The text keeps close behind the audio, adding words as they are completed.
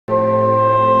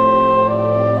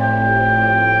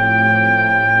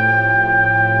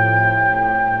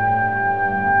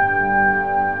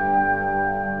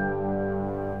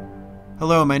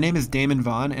Hello, my name is Damon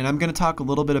Vaughan, and I'm going to talk a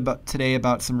little bit today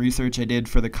about some research I did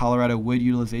for the Colorado Wood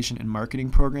Utilization and Marketing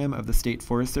Program of the State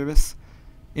Forest Service.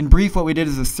 In brief, what we did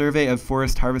is a survey of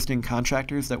forest harvesting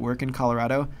contractors that work in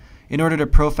Colorado in order to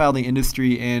profile the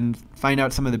industry and find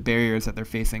out some of the barriers that they're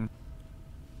facing.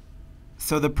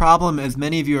 So the problem, as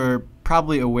many of you are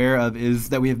probably aware of, is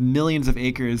that we have millions of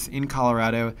acres in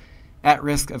Colorado at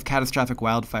risk of catastrophic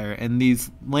wildfire, and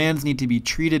these lands need to be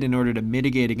treated in order to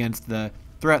mitigate against the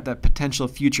threat that potential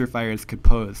future fires could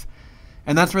pose.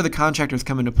 And that's where the contractors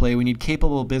come into play. We need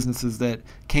capable businesses that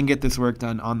can get this work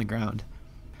done on the ground.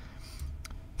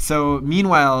 So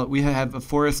meanwhile, we have a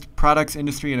forest products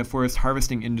industry and a forest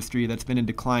harvesting industry that's been in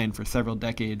decline for several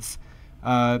decades.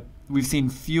 We've seen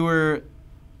fewer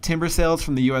timber sales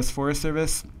from the U.S. Forest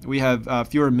Service. We have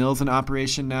fewer mills in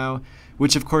operation now,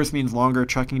 which of course means longer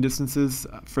trucking distances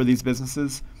for these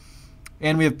businesses.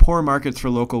 And we have poor markets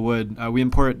for local wood. We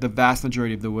import the vast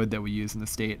majority of the wood that we use in the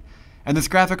state. And this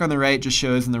graphic on the right just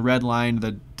shows in the red line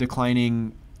the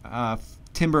declining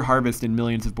timber harvest in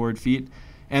millions of board feet.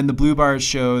 And the blue bars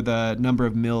show the number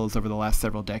of mills over the last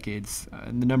several decades.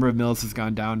 And the number of mills has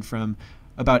gone down from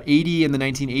about 80 in the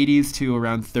 1980s to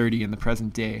around 30 in the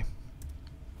present day.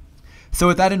 So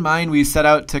with that in mind, we set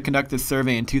out to conduct this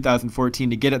survey in 2014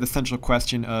 to get at the central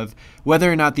question of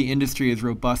whether or not the industry is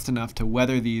robust enough to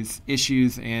weather these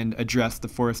issues and address the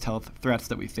forest health threats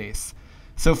that we face.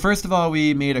 So first of all,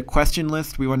 we made a question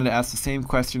list. We wanted to ask the same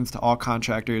questions to all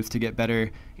contractors to get better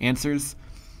answers.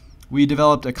 We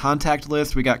developed a contact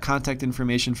list. We got contact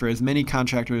information for as many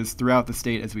contractors throughout the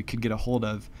state as we could get a hold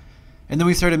of. And then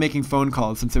we started making phone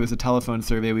calls. Since it was a telephone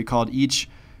survey, we called each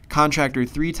contractor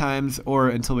 3 times or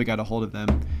until we got a hold of them.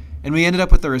 And we ended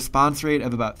up with a response rate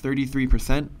of about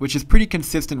 33%, which is pretty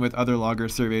consistent with other logger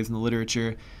surveys in the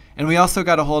literature. And we also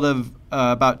got a hold of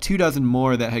about 24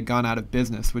 more that had gone out of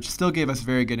business, which still gave us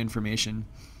very good information.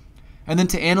 And then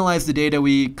to analyze the data,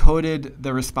 we coded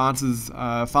the responses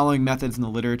following methods in the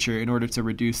literature in order to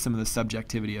reduce some of the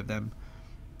subjectivity of them.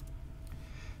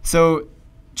 So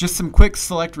just some quick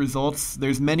select results.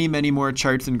 There's many more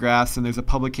charts and graphs, and there's a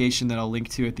publication that I'll link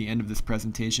to at the end of this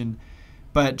presentation.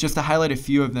 But just to highlight a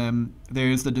few of them,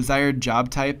 there's the desired job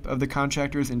type of the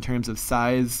contractors in terms of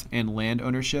size and land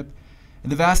ownership.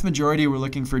 And the vast majority were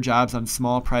looking for jobs on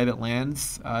small private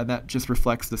lands. That just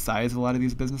reflects the size of a lot of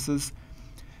these businesses.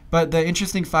 But the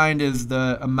interesting find is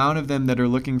the amount of them that are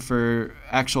looking for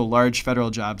actual large federal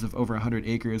jobs of over 100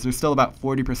 acres. There's still about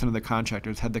 40% of the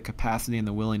contractors had the capacity and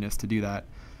the willingness to do that.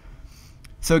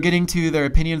 So getting to their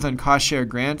opinions on cost share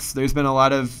grants, there's been a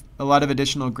lot of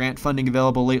additional grant funding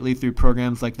available lately through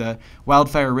programs like the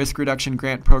Wildfire Risk Reduction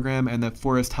Grant Program and the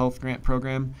Forest Health Grant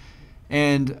Program.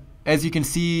 And as you can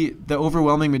see, the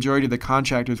overwhelming majority of the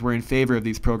contractors were in favor of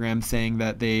these programs, saying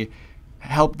that they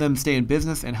helped them stay in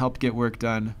business and helped get work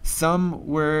done. Some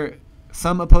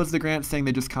opposed the grant, saying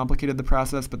they just complicated the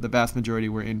process, but the vast majority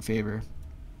were in favor.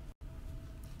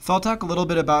 So I'll talk a little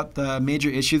bit about the major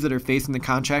issues that are facing the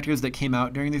contractors that came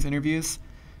out during these interviews.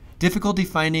 Difficulty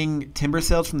finding timber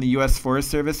sales from the U.S. Forest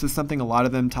Service is something a lot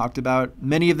of them talked about.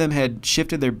 Many of them had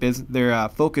shifted their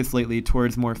focus lately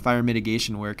towards more fire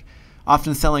mitigation work,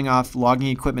 often selling off logging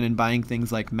equipment and buying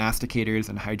things like masticators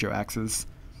and hydro axes.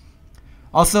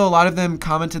 Also, a lot of them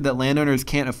commented that landowners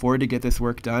can't afford to get this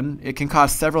work done. It can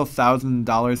cost several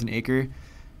 $1,000s an acre.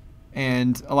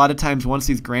 And a lot of times once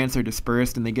these grants are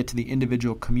dispersed and they get to the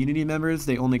individual community members,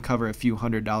 they only cover a few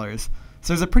 $100s.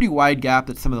 So there's a pretty wide gap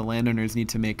that some of the landowners need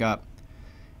to make up.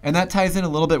 And that ties in a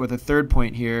little bit with a third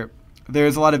point here.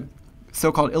 There's a lot of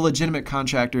so-called illegitimate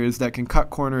contractors that can cut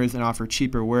corners and offer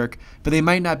cheaper work, but they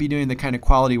might not be doing the kind of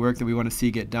quality work that we want to see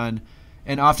get done.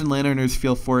 And often landowners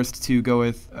feel forced to go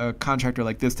with a contractor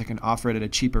like this that can offer it at a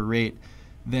cheaper rate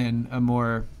than a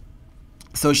more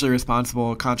socially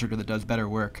responsible contractor that does better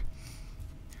work.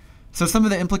 So some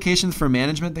of the implications for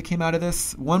management that came out of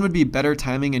this, one would be better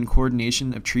timing and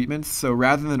coordination of treatments. So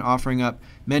rather than offering up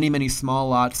many small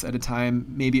lots at a time,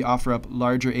 maybe offer up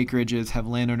larger acreages, have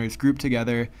landowners group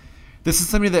together. This is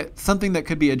something that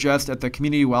could be addressed at the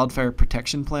Community Wildfire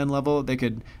Protection Plan level. They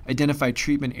could identify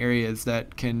treatment areas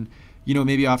that can,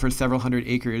 maybe offer several hundred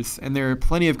acres. And there are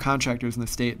plenty of contractors in the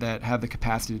state that have the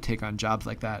capacity to take on jobs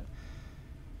like that.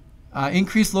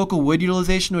 Increased local wood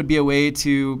utilization would be a way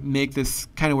to make this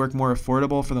kind of work more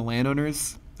affordable for the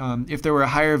landowners. If there were a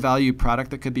higher value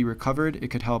product that could be recovered, it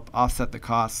could help offset the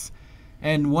costs.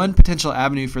 And one potential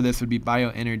avenue for this would be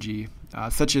bioenergy,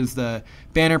 such as the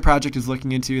Banner Project is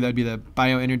looking into. That would be the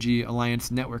Bioenergy Alliance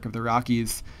Network of the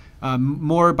Rockies.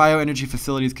 More bioenergy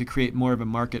facilities could create more of a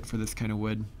market for this kind of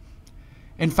wood.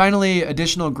 And finally,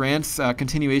 additional grants,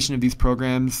 continuation of these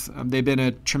programs. They've been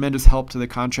a tremendous help to the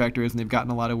contractors, and they've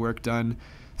gotten a lot of work done.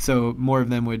 So more of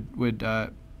them would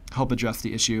help address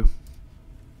the issue.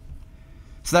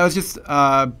 So that was just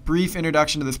a brief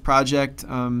introduction to this project.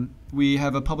 We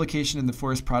have a publication in the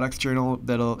Forest Products Journal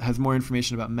that has more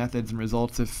information about methods and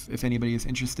results if anybody is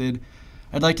interested.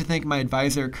 I'd like to thank my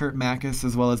advisor, Kurt Mackus,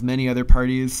 as well as many other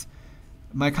parties.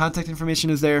 My contact information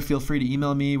is there. Feel free to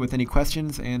email me with any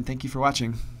questions, and thank you for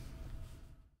watching.